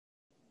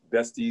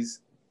besties,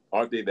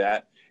 aren't they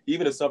that?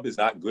 Even if something's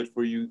not good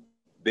for you,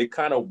 they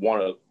kind of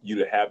want you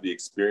to have the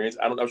experience.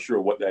 I'm not sure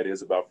what that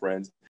is about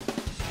Friends.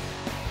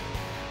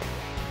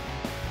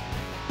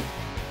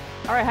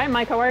 All right. Hi,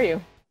 Mike. How are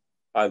you?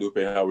 Hi, Lupe.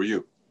 How are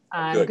you?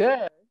 I'm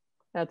good.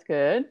 That's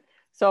good.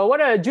 So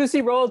what a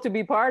juicy role to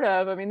be part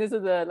of. I mean, this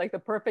is like the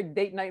perfect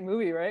date night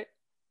movie, right?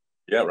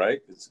 Yeah, right.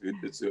 It's good.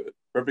 It's a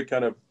perfect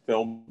kind of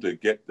film to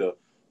get the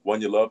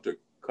one you love to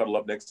cuddle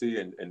up next to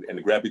you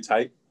and grab you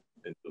tight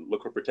and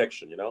look for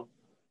protection, you know?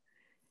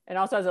 And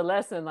also as a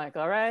lesson, like,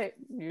 all right,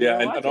 Yeah,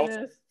 you're and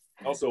watching this.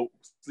 also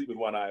sleep with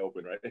one eye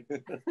open, right?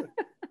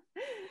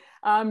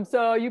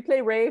 So you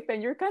play Rafe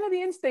and you're kind of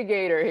the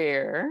instigator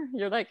here.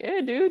 You're like,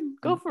 hey, dude,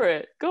 go for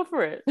it. Go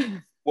for it.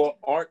 Well,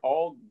 aren't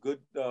all good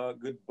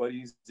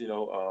buddies,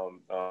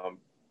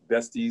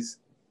 besties,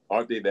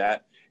 aren't they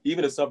that?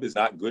 Even if something's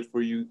not good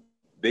for you,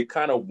 they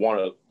kind of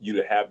want you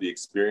to have the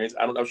experience.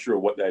 I'm not sure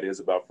what that is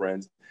about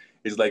Friends.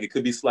 It's like it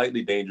could be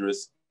slightly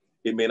dangerous.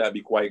 It may not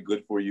be quite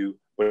good for you,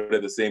 but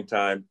at the same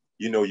time,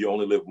 you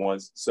only live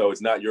once. So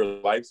it's not your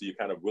life. So you're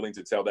kind of willing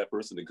to tell that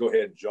person to go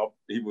ahead and jump,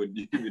 even when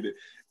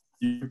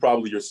you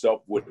probably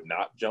yourself would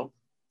not jump.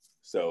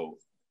 So,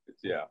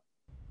 yeah.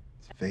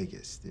 It's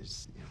Vegas.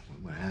 There's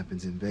what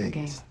happens in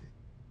Vegas. Okay.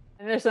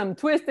 And there's some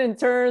twists and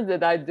turns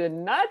that I did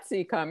not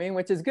see coming,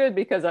 which is good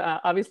because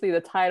obviously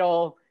the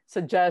title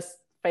suggests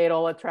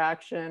fatal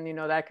attraction,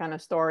 that kind of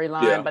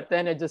storyline, but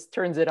then it just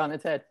turns it on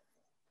its head.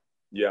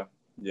 Yeah.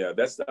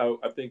 That's how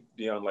I think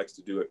Dion likes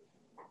to do it.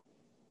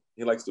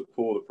 He likes to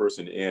pull the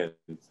person in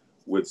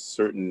with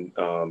certain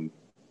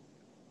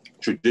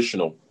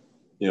traditional,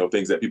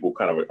 things that people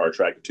kind of are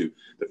attracted to.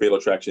 The fatal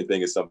attraction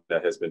thing is something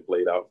that has been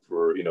played out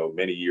for,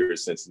 many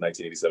years since the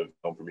 1987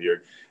 film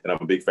premiered. And I'm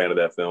a big fan of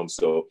that film.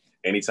 So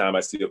anytime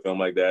I see a film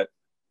like that,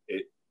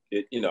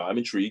 I'm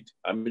intrigued.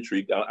 I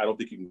don't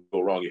think you can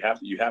go wrong. You have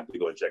to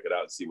go and check it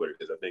out and see what it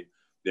is. I think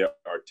there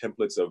are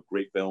templates of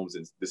great films,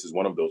 and this is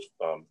one of those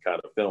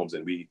kind of films.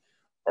 And we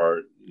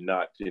are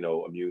not,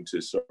 immune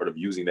to sort of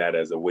using that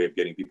as a way of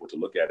getting people to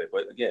look at it.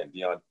 But again,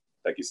 Dion,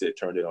 like you said,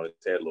 turned it on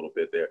its head a little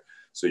bit there.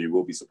 So you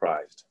will be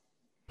surprised.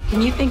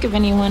 Can you think of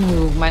anyone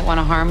who might want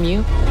to harm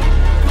you?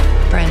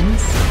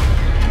 Friends?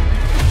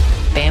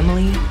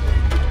 Family?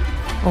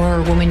 Or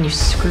a woman you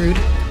screwed?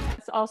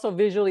 It's also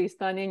visually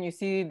stunning. You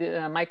see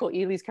Michael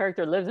Ealy's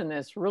character lives in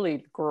this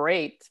really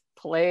great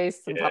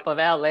place on top of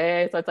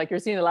LA. So it's like you're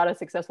seeing a lot of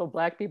successful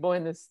Black people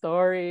in this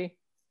story.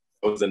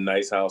 It was a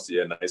nice house,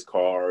 nice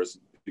cars,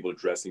 people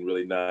dressing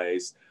really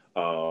nice.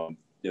 Dante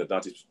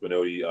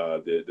Spinotti,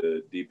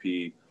 the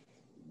DP,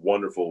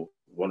 wonderful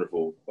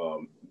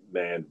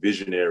man,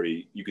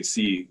 visionary. You can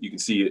see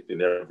it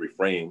in every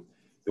frame.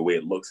 The way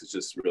it looks is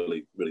just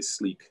really, really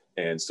sleek,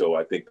 and so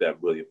I think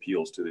that really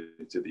appeals to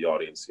the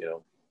audience.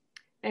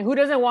 And who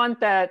doesn't want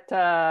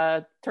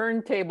that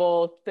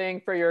turntable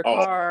thing for your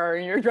car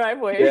in your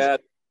driveway? Yeah,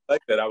 I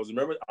like that.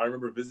 I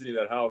remember visiting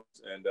that house,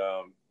 and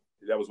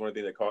that was one of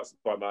the things that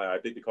caught my eye. I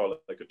think they call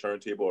it like a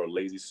turntable or a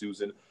lazy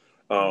Susan.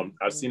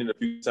 I've seen it a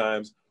few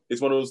times. It's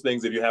one of those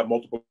things, if you have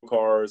multiple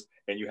cars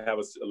and you have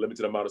a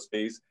limited amount of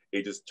space,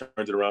 it just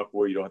turns it around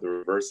for you. You don't have to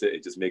reverse it.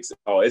 It just makes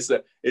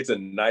it, it's a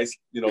nice,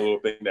 little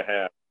thing to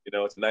have.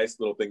 It's a nice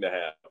little thing to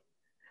have.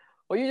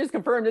 Well, you just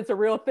confirmed it's a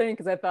real thing,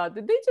 because I thought,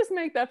 did they just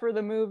make that for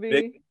the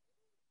movie?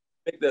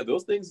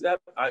 Those things,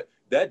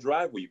 that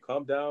drive where you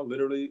come down,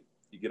 literally,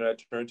 you get on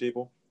that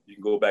turntable, you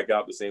can go back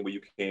out the same way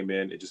you came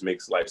in. It just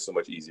makes life so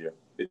much easier.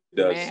 It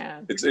does.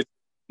 Man. It's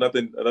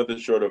nothing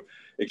short of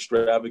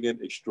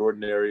extravagant,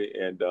 extraordinary,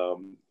 and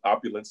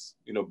opulence.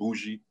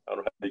 Bougie. I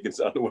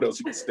don't know what else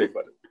you can say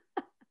about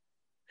it.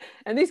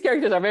 And these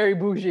characters are very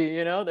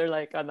bougie. They're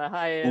like on the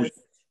highest.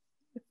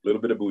 A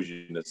little bit of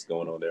bouginess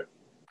going on there.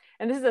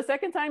 And this is the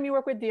second time you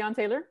work with Deon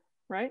Taylor,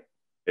 right?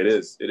 It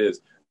is.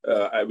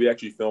 We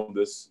actually filmed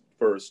this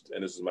first,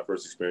 and this is my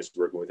first experience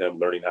working with him,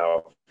 learning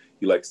how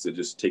he likes to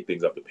just take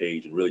things off the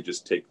page and really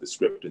just take the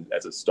script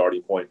as a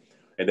starting point,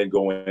 and then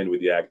go in with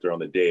the actor on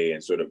the day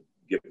and sort of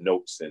give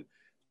notes and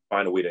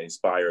find a way to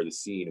inspire the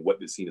scene, what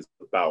the scene is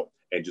about,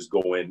 and just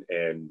go in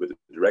and with the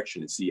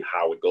direction and see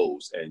how it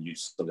goes. And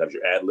sometimes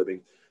you're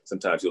ad-libbing,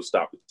 sometimes he'll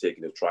stop the take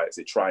and he'll try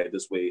it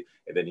this way,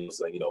 and then he'll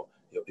say,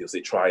 he'll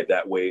say, try it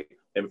that way.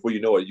 And before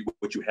you know it,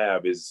 what you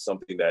have is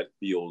something that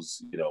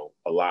feels,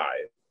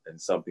 alive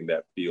and something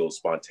that feels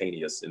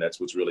spontaneous. And that's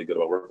what's really good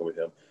about working with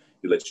him.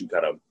 He lets you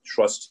kind of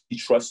he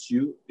trusts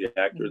you, the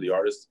actor, the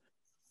artist,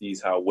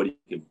 sees what he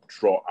can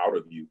draw out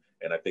of you.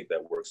 And I think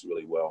that works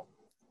really well.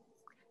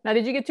 Now,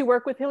 did you get to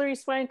work with Hilary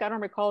Swank? I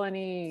don't recall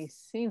any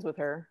scenes with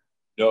her.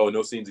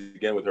 No scenes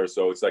again with her.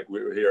 So it's like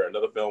we're here,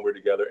 another film, we're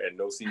together, and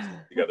no scenes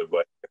together.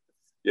 But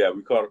yeah,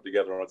 we caught up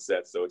together on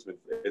set. So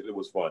it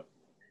was fun.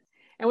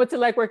 And what's it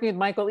like working with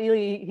Michael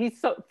Ealy?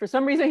 For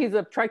some reason, he's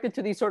attracted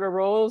to these sort of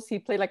roles. He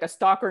played like a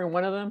stalker in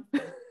one of them.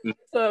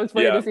 So it's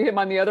funny to see him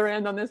on the other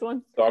end on this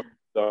one.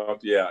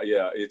 Yeah.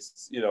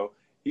 It's,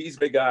 he's a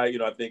big guy.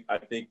 I think,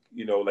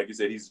 like you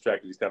said, he's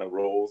attracted to these kind of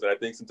roles. And I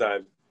think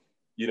sometimes,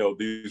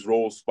 these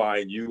roles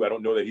find you. I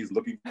don't know that he's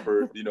looking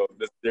for,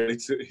 necessarily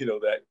to,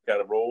 that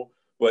kind of role.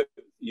 But,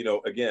 you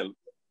know, again,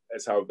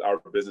 that's how our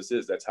business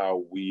is. That's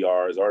how we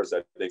are as artists.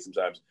 I think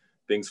sometimes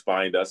things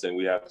find us and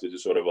we have to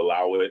just sort of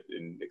allow it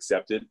and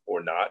accept it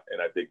or not.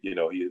 And I think, you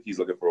know, he's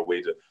looking for a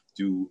way to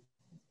do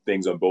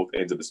things on both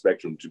ends of the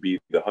spectrum, to be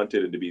the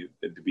hunted and to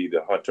be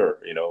the hunter,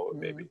 you know,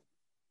 maybe.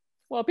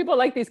 Well, people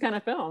like these kind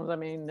of films. I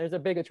mean, there's a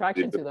big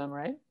attraction to them,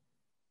 right?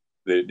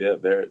 They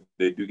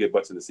do get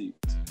butts in the seat.